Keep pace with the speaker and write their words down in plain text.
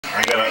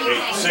got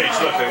a Sage,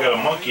 look, I got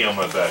a monkey on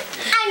my back.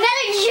 I'm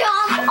gonna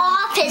jump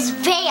off his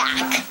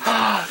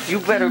back. You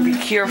better be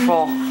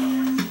careful.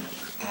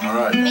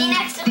 Alright. Me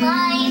next in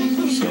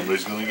line.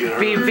 Somebody's gonna get hurt.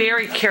 Be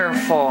very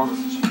careful.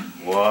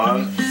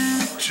 1,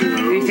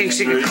 2. You think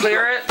she can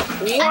clear it?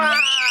 Wow.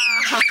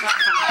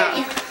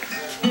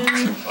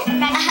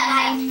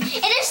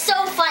 It is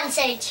so fun,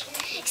 Sage.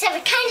 Except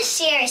it's kind of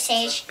serious,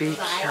 Sage. Be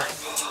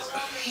careful.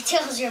 It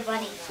tickles your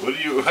bunny. What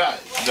are you?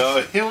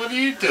 No, what are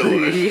you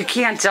doing? You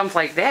can't jump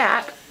like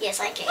that. Yes,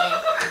 I can.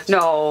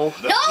 No.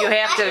 No, You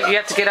have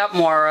to get up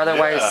more,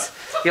 otherwise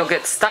you'll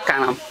get stuck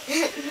on them.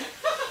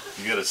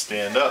 You gotta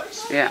stand up.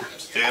 Yeah.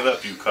 Stand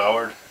up, you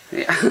coward.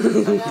 Yeah.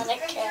 Another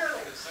cat.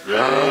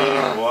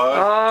 Ready?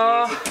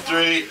 1, 2,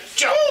 3,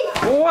 jump!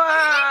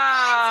 Wow.